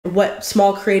what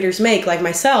small creators make, like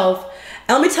myself.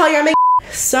 And let me tell you, I make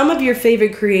some of your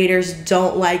favorite creators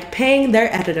don't like paying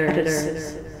their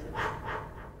editors.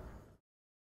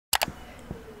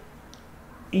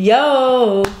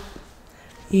 Yo.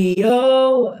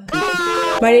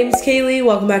 My name is Kaylee.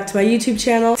 Welcome back to my YouTube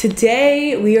channel.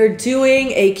 Today we are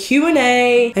doing a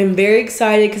Q&A. I'm very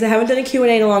excited because I haven't done a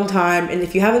Q&A in a long time, and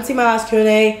if you haven't seen my last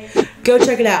Q&A, go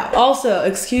check it out. Also,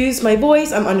 excuse my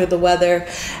voice, I'm under the weather.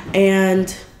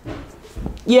 And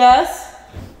yes?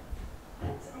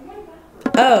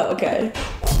 Oh, okay.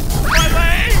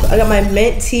 I got my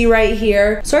mint tea right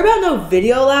here. Sorry about no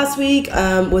video last week.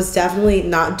 Was definitely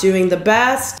not doing the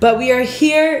best, but we are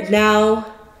here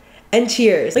now. And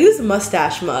cheers. Look at this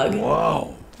mustache mug.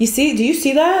 Wow. You see, do you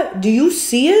see that? Do you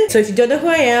see it? So if you don't know who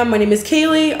I am, my name is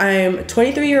Kaylee. I'm a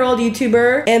 23-year-old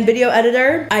YouTuber and video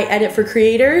editor. I edit for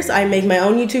creators. I make my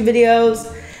own YouTube videos.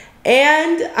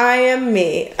 And I am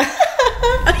me.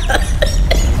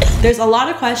 There's a lot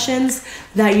of questions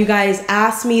that you guys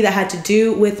asked me that had to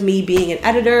do with me being an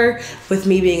editor, with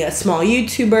me being a small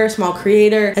YouTuber, small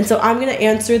creator. And so I'm gonna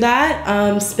answer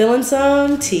that, spilling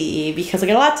some tea because I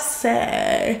got a lot to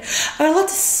say. I got a lot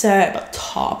to say about the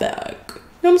topic. You know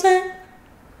what I'm saying?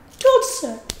 Got a lot to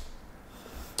say.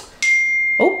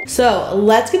 Oh, so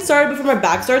let's get started before my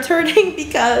back starts hurting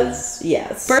because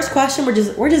yes. First question,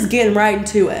 we're just getting right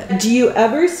into it. Do you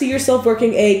ever see yourself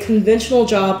working a conventional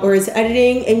job, or is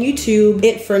editing and YouTube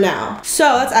it for now? So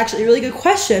that's actually a really good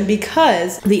question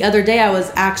because the other day I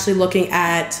was actually looking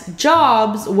at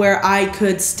jobs where I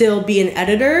could still be an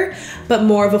editor, but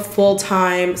more of a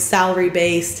full-time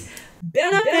salary-based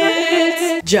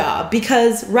benefits job,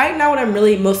 because right now what I'm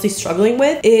really mostly struggling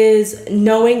with is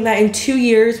knowing that in 2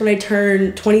 years when I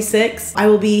turn 26 I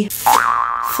will be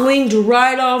flinged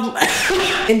right off.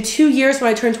 In 2 years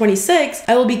when I turn 26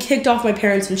 I will be kicked off my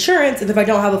parents' insurance, and if I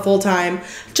don't have a full-time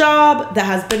job that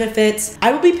has benefits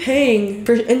I will be paying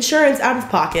for insurance out of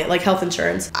pocket, like health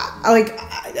insurance.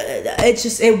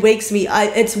 It wakes me,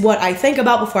 it's what I think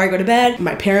about before I go to bed.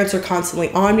 My parents are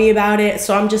constantly on me about it,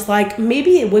 so I'm just like,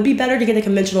 maybe it would be better to get a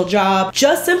conventional job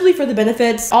just simply for the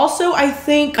benefits. Also, I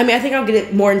think I'll get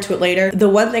it more into it later. The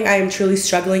one thing I am truly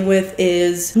struggling with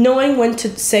is knowing when to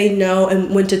say no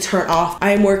and when to turn off.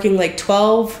 I am working like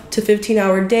 12 to 15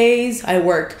 hour days. I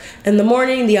work in the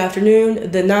morning, the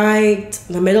afternoon, the night,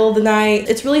 the middle of the night.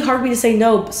 It's really hard for me to say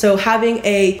no. So having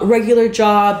a regular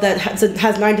job that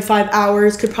has 9 to 5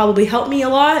 hours could probably help me a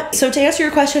lot. So to answer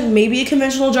your question, maybe a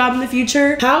conventional job in the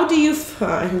future. How do you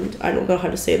find, I don't know how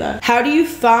to say that. How do you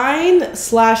find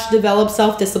 / develop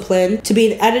self-discipline to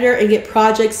be an editor and get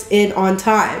projects in on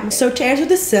time? So to answer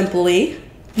this simply,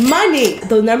 money.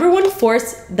 The number one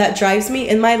force that drives me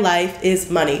in my life is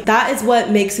money. That is what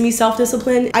makes me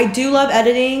self-disciplined. I do love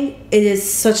editing. It is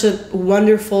such a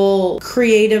wonderful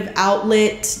creative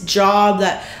outlet job,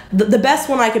 that the best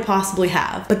one I could possibly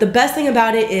have. But the best thing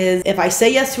about it is if I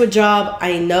say yes to a job,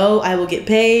 I know I will get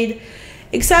paid.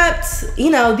 Except, you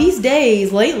know, these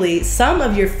days lately, some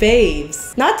of your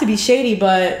faves, not to be shady,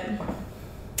 but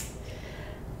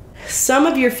some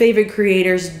of your favorite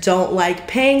creators don't like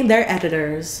paying their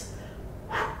editors.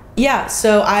 Yeah,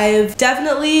 so I've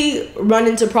definitely run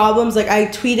into problems. Like I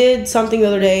tweeted something the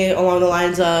other day along the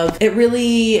lines of, it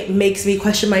really makes me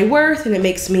question my worth and it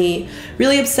makes me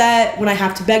really upset when I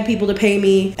have to beg people to pay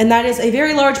me. And that is a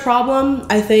very large problem,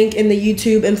 I think, in the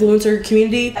YouTube influencer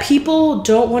community. People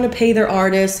don't want to pay their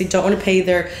artists. They don't want to pay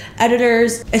their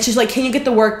editors. It's just like, can you get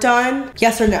the work done?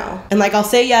 Yes or no? And like, I'll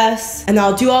say yes and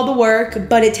I'll do all the work,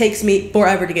 but it takes me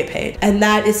forever to get paid. And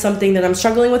that is something that I'm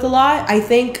struggling with a lot. I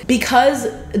think because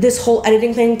this whole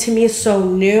editing thing to me is so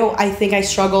new, I think I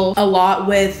struggle a lot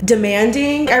with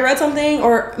demanding. I read something,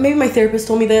 or maybe my therapist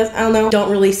told me this, I don't know. Don't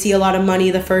really see a lot of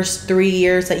money the first 3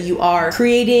 years that you are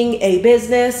creating a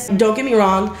business. Don't get me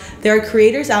wrong, there are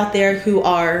creators out there who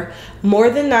are more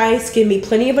than nice, give me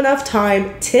plenty of enough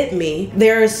time, tip me.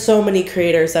 There are so many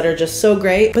creators that are just so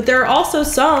great, but there are also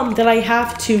some that I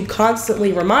have to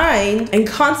constantly remind and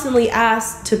constantly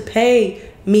ask to pay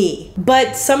me.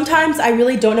 But sometimes I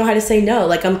really don't know how to say no.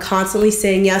 Like I'm constantly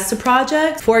saying yes to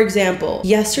projects. For example,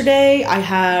 yesterday I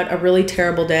had a really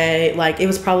terrible day. Like it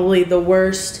was probably the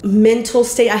worst mental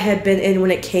state I had been in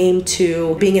when it came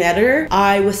to being an editor.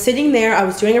 I was sitting there, I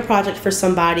was doing a project for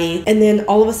somebody, and then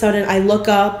all of a sudden I look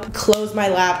up, close my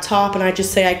laptop, and I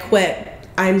just say I quit.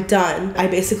 I'm done. I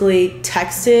basically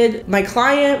texted my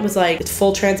client, was like, it's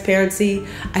full transparency,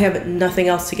 I have nothing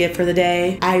else to give for the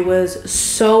day. I was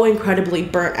so incredibly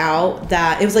burnt out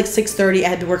that it was like 6:30. I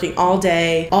had been working all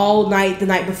day, all night the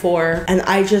night before, and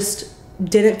I just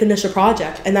didn't finish a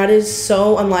project. And that is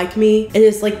so unlike me. It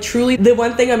is like truly the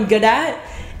one thing I'm good at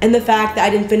And the fact that I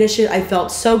didn't finish it, I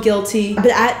felt so guilty.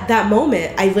 But at that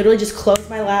moment, I literally just closed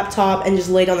my laptop and just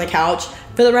laid on the couch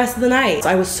for the rest of the night.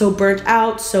 I was so burnt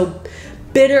out, so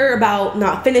bitter about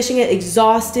not finishing it,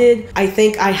 exhausted. I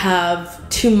think I have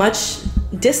too much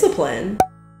discipline.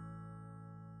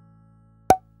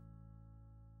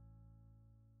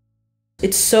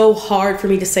 It's so hard for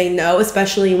me to say no,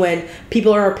 especially when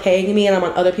people are paying me and I'm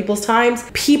on other people's times.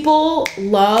 People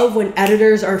love when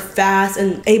editors are fast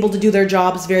and able to do their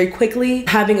jobs very quickly.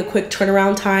 Having a quick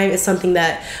turnaround time is something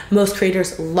that most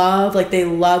creators love. Like, they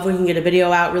love when you can get a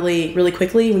video out really, really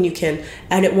quickly, when you can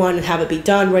edit one and have it be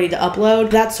done, ready to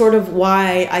upload. That's sort of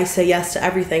why I say yes to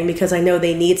everything, because I know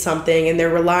they need something and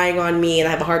they're relying on me and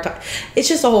I have a hard time. It's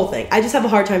just a whole thing. I just have a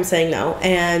hard time saying no.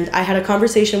 And I had a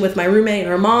conversation with my roommate and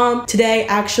her mom today,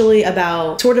 actually,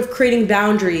 about sort of creating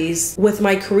boundaries with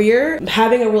my career,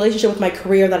 having a relationship with my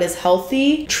career that is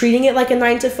healthy, treating it like a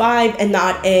 9 to 5 and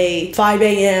not a 5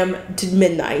 a.m. to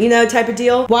midnight, you know, type of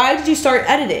deal. Why did you start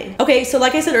editing? Okay, so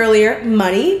like I said earlier,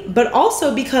 money, but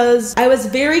also because I was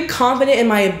very confident in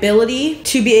my ability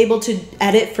to be able to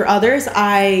edit for others.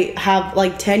 I have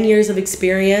like 10 years of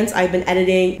experience. I've been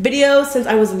editing videos since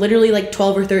I was literally like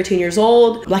 12 or 13 years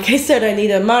old. Like I said, I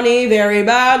needed money very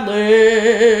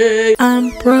badly.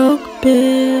 I'm broke,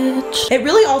 bitch. It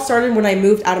really all started when I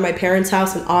moved out of my parents'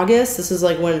 house in August. This is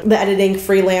like when the editing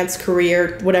freelance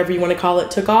career, whatever you want to call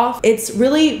it, took off. It's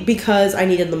really because I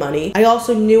needed the money. I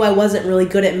also knew I wasn't really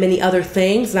good at many other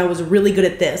things, and I was really good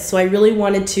at this. So I really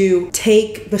wanted to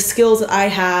take the skills that I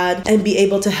had and be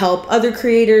able to help other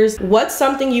creators. What's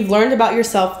something you've learned about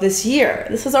yourself this year?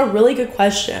 This is a really good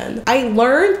question. I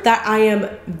learned that I am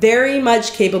very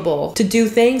much capable to do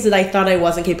things that I thought I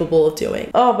wasn't capable of doing.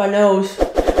 Oh, my nose.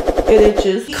 It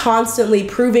itches. Constantly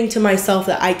proving to myself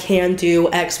that I can do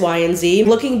X, Y, and Z.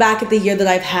 Looking back at the year that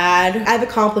I've had, I've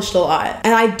accomplished a lot.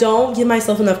 And I don't give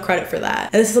myself enough credit for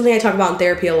that. And this is something I talk about in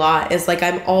therapy a lot, is like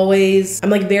I'm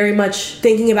like very much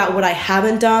thinking about what I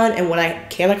haven't done and what I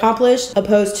can accomplish,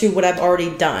 opposed to what I've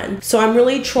already done. So I'm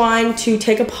really trying to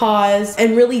take a pause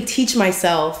and really teach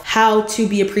myself how to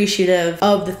be appreciative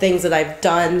of the things that I've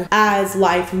done as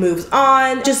life moves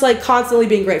on. Just like constantly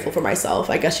being grateful for myself,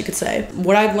 I guess you could say.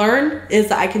 What I've learned is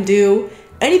that I can do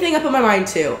anything I put my mind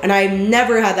to, and I've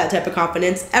never had that type of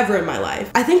confidence ever in my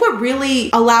life. I think what really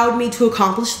allowed me to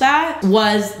accomplish that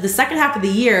was the second half of the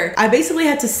year. I basically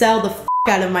had to sell the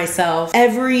out of myself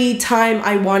every time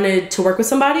I wanted to work with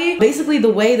somebody. Basically,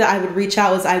 the way that I would reach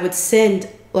out was I would send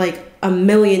like 1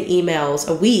 million emails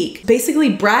a week, basically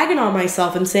bragging on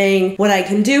myself and saying what I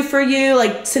can do for you,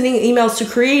 like sending emails to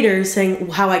creators saying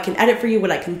how I can edit for you,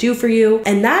 what I can do for you.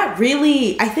 And that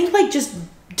really, I think, like just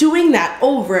doing that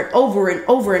over and over and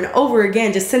over and over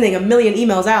again, just sending 1 million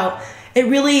emails out, it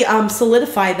really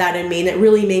solidified that in me, and it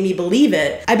really made me believe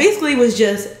it. I basically was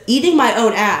just eating my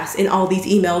own ass in all these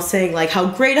emails saying like how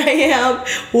great I am,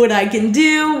 what I can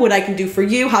do for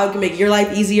you, how I can make your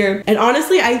life easier. And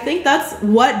honestly, I think that's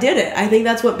what did it. I think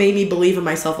that's what made me believe in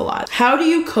myself a lot. How do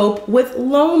you cope with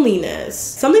loneliness?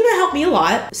 Something that helped me a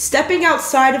lot, stepping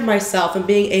outside of myself and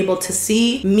being able to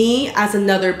see me as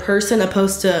another person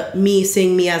opposed to me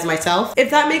seeing me as myself.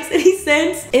 If that makes any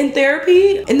sense. In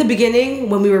therapy, in the beginning,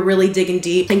 when we were really digging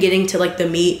deep and getting to like the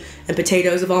meat and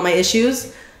potatoes of all my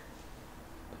issues,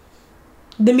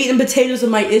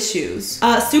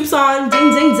 soup's on,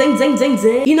 ding, zing, zing, zing, zing,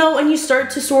 zing. You know, and you start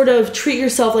to sort of treat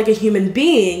yourself like a human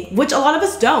being, which a lot of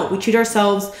us don't. We treat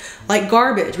ourselves like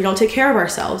garbage. We don't take care of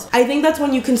ourselves. I think that's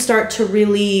when you can start to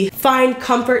really find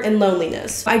comfort in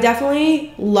loneliness. I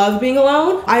definitely love being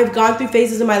alone. I've gone through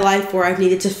phases in my life where I've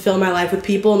needed to fill my life with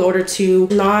people in order to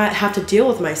not have to deal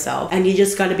with myself. And you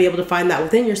just got to be able to find that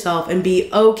within yourself and be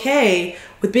okay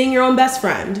with being your own best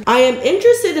friend. I am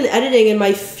interested in editing in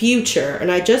my future,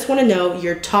 and I just want to know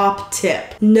your top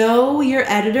tip. Know your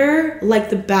editor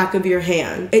like the back of your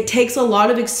hand. It takes a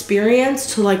lot of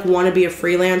experience to like want to be a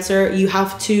freelancer. You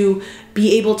have to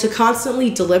be able to constantly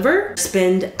deliver,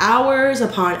 spend hours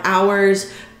upon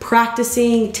hours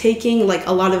practicing, taking like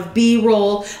a lot of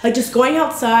B-roll, like just going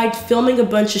outside, filming a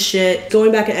bunch of shit,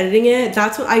 going back and editing it.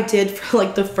 That's what I did for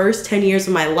like the first 10 years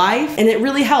of my life. And it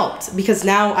really helped because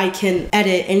now I can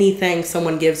edit anything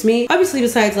someone gives me. Obviously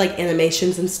besides like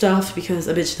animations and stuff, because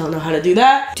a bitch don't know how to do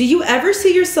that. Do you ever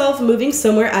see yourself moving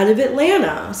somewhere out of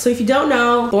Atlanta? So if you don't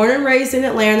know, born and raised in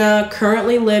Atlanta,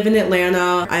 currently live in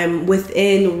Atlanta. I'm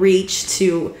within reach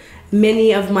to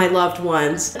many of my loved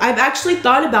ones. I've actually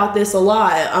thought about this a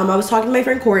lot. I was talking to my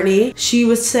friend Courtney. She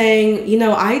was saying, you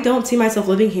know, I don't see myself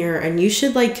living here and you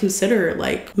should like consider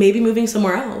like maybe moving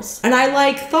somewhere else. And I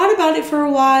like thought about it for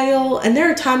a while, and there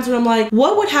are times when I'm like,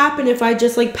 what would happen if I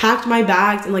just like packed my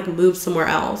bags and like moved somewhere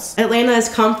else? Atlanta is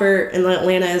comfort and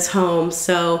Atlanta is home.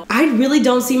 So I really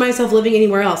don't see myself living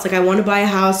anywhere else. Like I want to buy a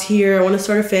house here. I want to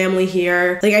start a family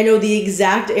here. Like I know the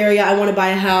exact area I want to buy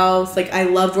a house. Like I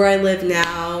love where I live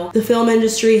now. The film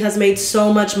industry has made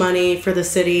so much money for the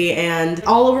city, and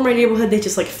all over my neighborhood they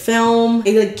just like film.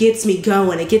 It like gets me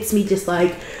going. It gets me just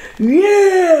like,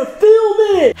 yeah, film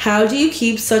it. How do you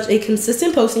keep such a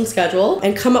consistent posting schedule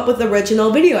and come up with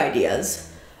original video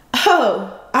ideas?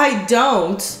 Oh, I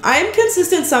don't. I'm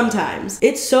consistent sometimes.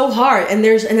 It's so hard, and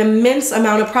there's an immense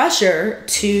amount of pressure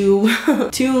to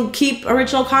to keep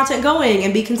original content going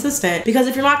and be consistent, because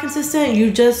if you're not consistent,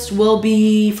 you just will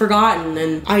be forgotten.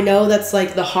 And I know that's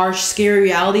like the harsh, scary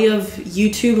reality of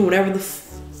YouTube and whatever the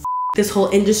this whole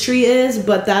industry is,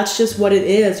 but that's just what it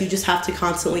is. You just have to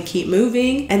constantly keep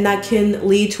moving, and that can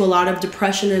lead to a lot of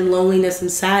depression and loneliness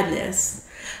and sadness.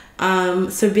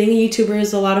 So being a YouTuber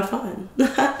is a lot of fun.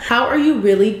 How are you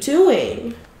really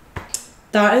doing?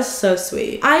 That is so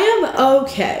sweet. I am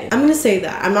okay. I'm gonna say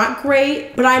that. I'm not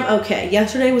great, but I'm okay.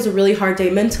 Yesterday was a really hard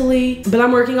day mentally, but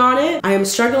I'm working on it. I am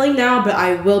struggling now, but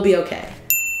I will be okay.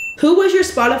 Who was your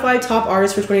Spotify top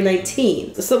artist for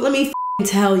 2019? So let me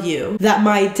tell you that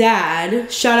my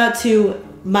dad, shout out to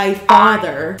my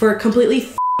father for completely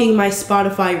my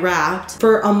Spotify Wrapped.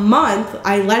 For a month,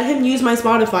 I let him use my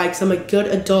Spotify because I'm a good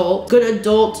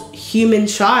adult human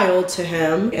child to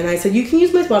him. And I said, you can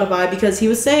use my Spotify, because he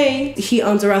was saying he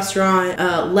owns a restaurant,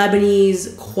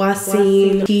 Lebanese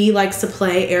cuisine. He likes to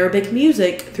play Arabic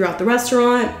music throughout the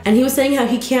restaurant. And he was saying how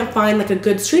he can't find like a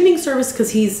good streaming service because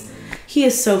he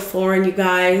is so foreign, you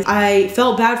guys. I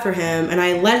felt bad for him, and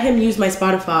I let him use my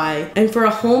Spotify. And for a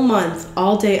whole month,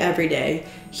 all day, every day,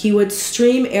 he would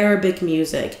stream Arabic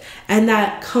music, and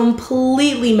that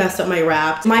completely messed up my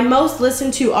Wrapped. My most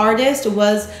listened to artist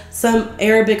was some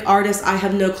Arabic artist. I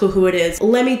have no clue who it is.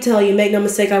 Let me tell you, make no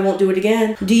mistake, I won't do it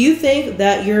again. Do you think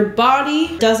that your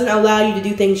body doesn't allow you to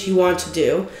do things you want to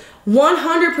do?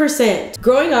 100%.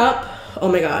 Growing up,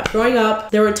 oh my God, growing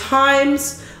up, there were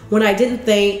times when I didn't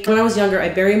think. When I was younger, I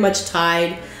very much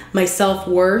tied my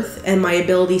self-worth and my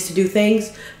abilities to do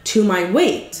things to my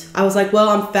weight. I was like, well,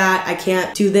 I'm fat, I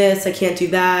can't do this, I can't do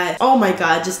that. Oh my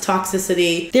God, just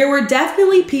toxicity. There were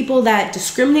definitely people that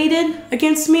discriminated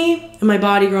against me and my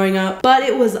body growing up, but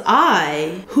it was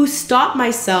I who stopped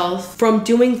myself from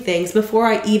doing things before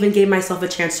I even gave myself a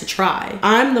chance to try.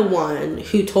 I'm the one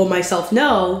who told myself,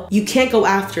 no, you can't go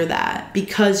after that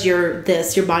because you're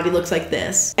this, your body looks like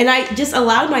this. And I just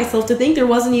allowed myself to think there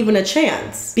wasn't even a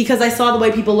chance because I saw the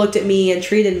way people looked at me and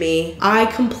treated me. I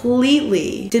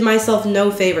completely did myself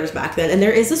no favors back then. And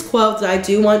there is this quote that I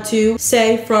do want to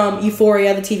say from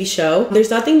Euphoria, the TV show. There's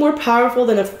nothing more powerful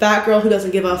than a fat girl who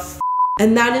doesn't give a f.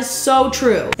 And that is so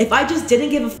true. If I just didn't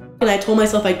give a f and I told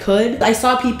myself I could, I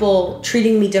saw people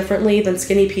treating me differently than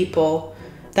skinny people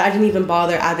that I didn't even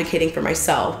bother advocating for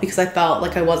myself because I felt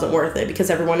like I wasn't worth it because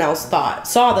everyone else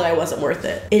saw that I wasn't worth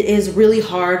it. It is really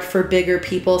hard for bigger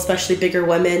people, especially bigger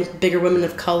women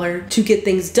of color, to get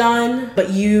things done,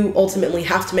 but you ultimately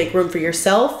have to make room for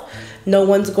yourself. No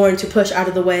one's going to push out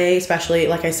of the way, especially,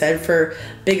 like I said, for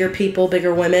bigger people,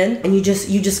 bigger women. And you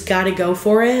just gotta go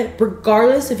for it,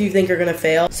 regardless if you think you're gonna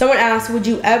fail. Someone asked, would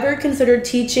you ever consider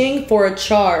teaching for a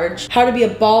charge how to be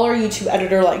a baller YouTube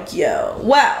editor like yo?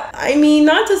 Well, I mean,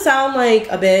 not to sound like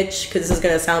a bitch, because this is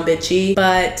gonna sound bitchy,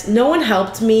 but no one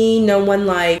helped me. No one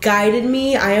like guided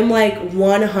me. I am like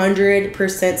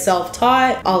 100%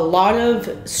 self-taught. A lot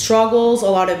of struggles, a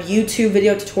lot of YouTube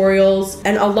video tutorials,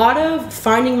 and a lot of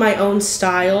finding my own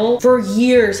style for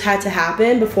years had to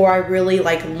happen before I really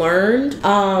like learned.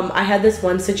 I had this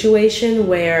one situation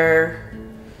where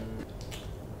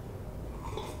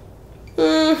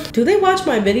do they watch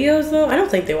my videos though? I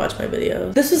don't think they watch my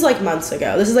videos. This was like months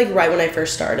ago. This is like right when I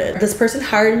first started. This person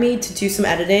hired me to do some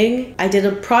editing. I did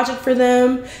a project for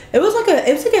them. It was like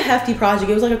a hefty project.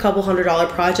 It was like a couple $100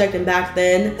 project, and back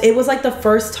then it was like the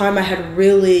first time I had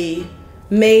really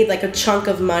made like a chunk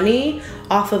of money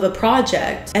off of a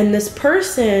project. And this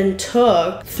person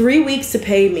took 3 weeks to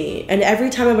pay me, and every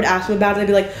time I would ask them about it, they'd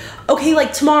be like, okay,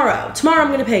 like tomorrow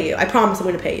I'm gonna pay you, I promise I'm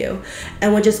gonna pay you,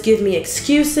 and would just give me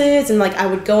excuses. And like I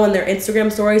would go on their Instagram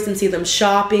stories and see them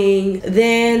shopping.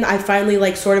 Then I finally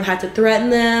like sort of had to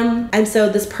threaten them, and so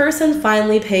this person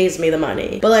finally pays me the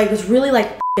money, but like it was really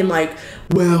like and like,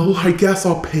 well, I guess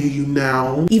I'll pay you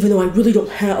now. Even though I really don't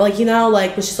have, like, you know,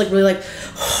 like, was just like really like,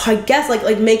 I guess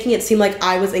like making it seem like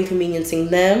I was inconveniencing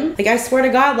them. Like, I swear to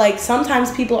God, like,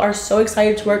 sometimes people are so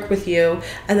excited to work with you,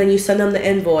 and then you send them the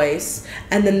invoice,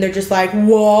 and then they're just like,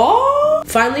 what?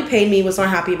 Finally paid me, was not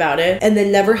happy about it, and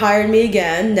then never hired me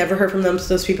again, never heard from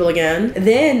those people again.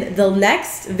 Then the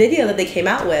next video that they came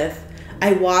out with,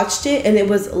 I watched it, and it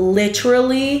was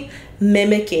literally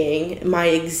mimicking my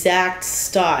exact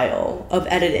style of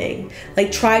editing.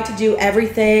 Like, tried to do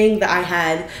everything that I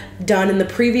had done in the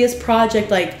previous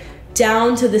project, like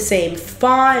down to the same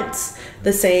fonts,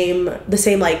 the same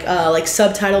like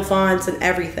subtitle fonts and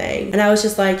everything. And I was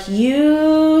just like,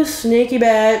 you sneaky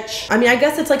bitch. I mean, I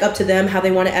guess it's like up to them how they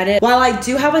want to edit. While I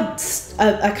do have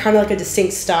a kind of like a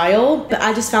distinct style, but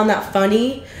I just found that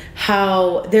funny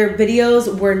how their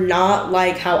videos were not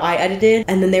like how I edited,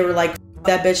 and then they were like,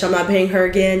 that bitch, I'm not paying her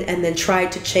again, and then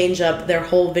tried to change up their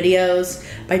whole videos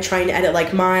by trying to edit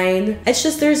like mine. It's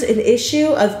just, there's an issue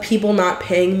of people not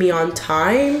paying me on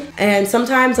time, and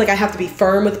sometimes like I have to be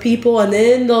firm with people, and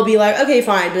then they'll be like, okay,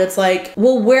 fine. But it's like,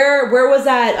 well, where was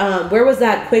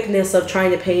that quickness of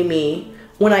trying to pay me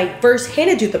when I first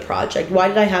handed you the project? Why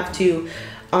did I have to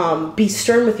be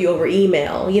stern with you over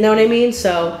email? You know what I mean?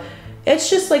 So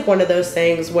it's just like one of those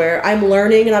things where I'm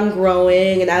learning and I'm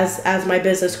growing, and as my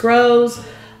business grows,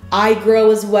 I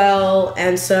grow as well.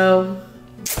 And so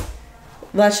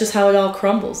that's just how it all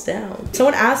crumbles down.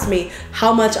 Someone asked me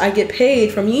how much I get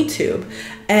paid from YouTube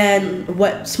and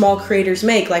what small creators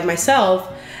make, like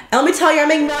myself. And let me tell you, I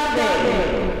make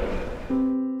nothing.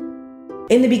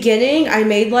 In the beginning, I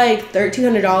made like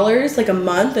 $1,300 like a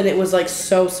month, and it was like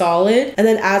so solid. And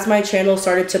then as my channel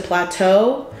started to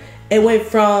plateau, it went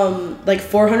from like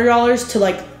 $400 to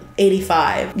like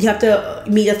 $85. You have to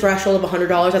meet a threshold of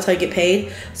 $100. That's how you get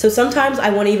paid. So sometimes I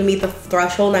wouldn't even meet the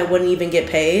threshold and I wouldn't even get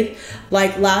paid.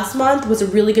 Like last month was a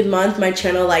really good month. My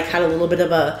channel like had a little bit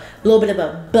of a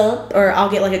bump, or I'll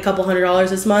get like a couple $100s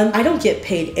this month. I don't get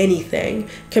paid anything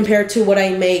compared to what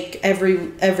I make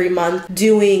every month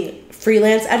doing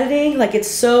freelance editing. Like, it's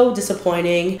so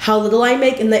disappointing how little I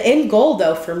make. And the end goal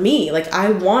though for me, like, I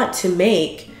want to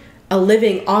make a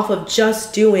living off of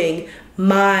just doing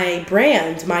my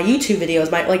brand, my YouTube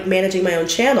videos, like managing my own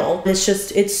channel. It's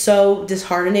just, it's so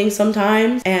disheartening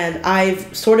sometimes. And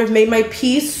I've sort of made my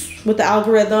peace with the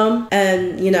algorithm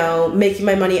and, you know, making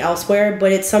my money elsewhere,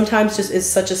 but it sometimes just is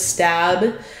such a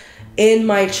stab in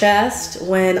my chest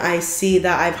when I see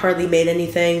that I've hardly made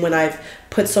anything, when I've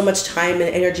put so much time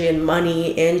and energy and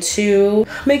money into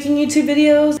making YouTube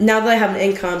videos. Now that I have an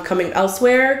income coming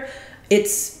elsewhere,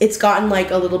 it's gotten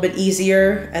like a little bit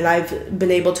easier, and I've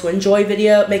been able to enjoy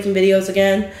making videos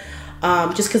again.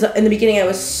 Just because in the beginning I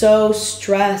was so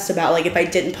stressed about like if I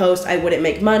didn't post I wouldn't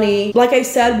make money. Like I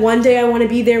said, one day I want to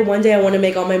be there, one day I want to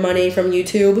make all my money from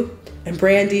YouTube and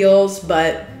brand deals,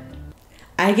 but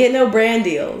I get no brand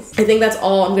deals. I think that's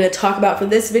all I'm gonna talk about for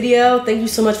this video. Thank you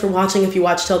so much for watching if you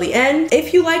watched till the end.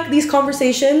 If you like these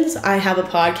conversations, I have a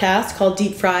podcast called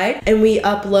Deep Fried, and we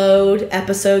upload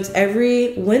episodes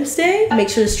every Wednesday. Make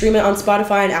sure to stream it on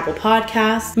Spotify and Apple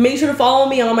Podcasts. Make sure to follow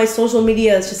me on all my social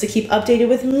medias just to keep updated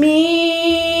with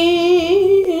me.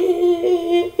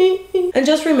 And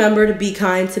just remember to be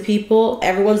kind to people.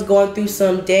 Everyone's going through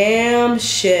some damn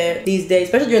shit these days,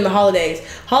 especially during the holidays.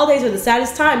 Holidays are the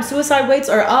saddest time. Suicide rates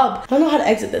are up. I don't know how to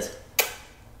exit this.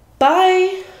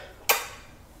 Bye.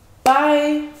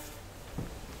 Bye.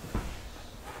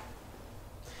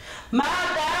 My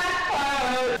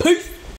bad. Peace.